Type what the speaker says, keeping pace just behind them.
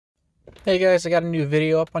Hey guys, I got a new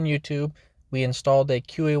video up on YouTube. We installed a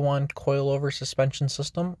QA1 coilover suspension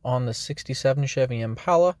system on the 67 Chevy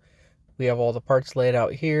Impala. We have all the parts laid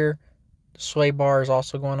out here. The sway bar is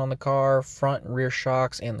also going on the car, front and rear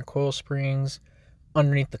shocks, and the coil springs.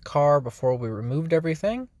 Underneath the car before we removed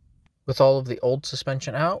everything. With all of the old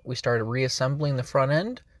suspension out, we started reassembling the front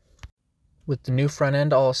end. With the new front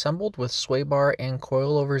end all assembled with sway bar and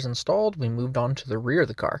coilovers installed, we moved on to the rear of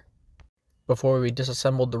the car. Before we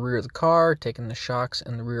disassembled the rear of the car, taking the shocks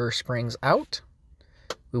and the rear springs out,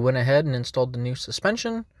 we went ahead and installed the new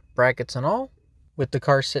suspension, brackets and all. With the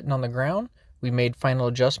car sitting on the ground, we made final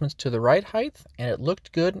adjustments to the ride height, and it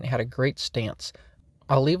looked good and had a great stance.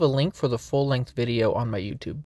 I'll leave a link for the full-length video on my YouTube.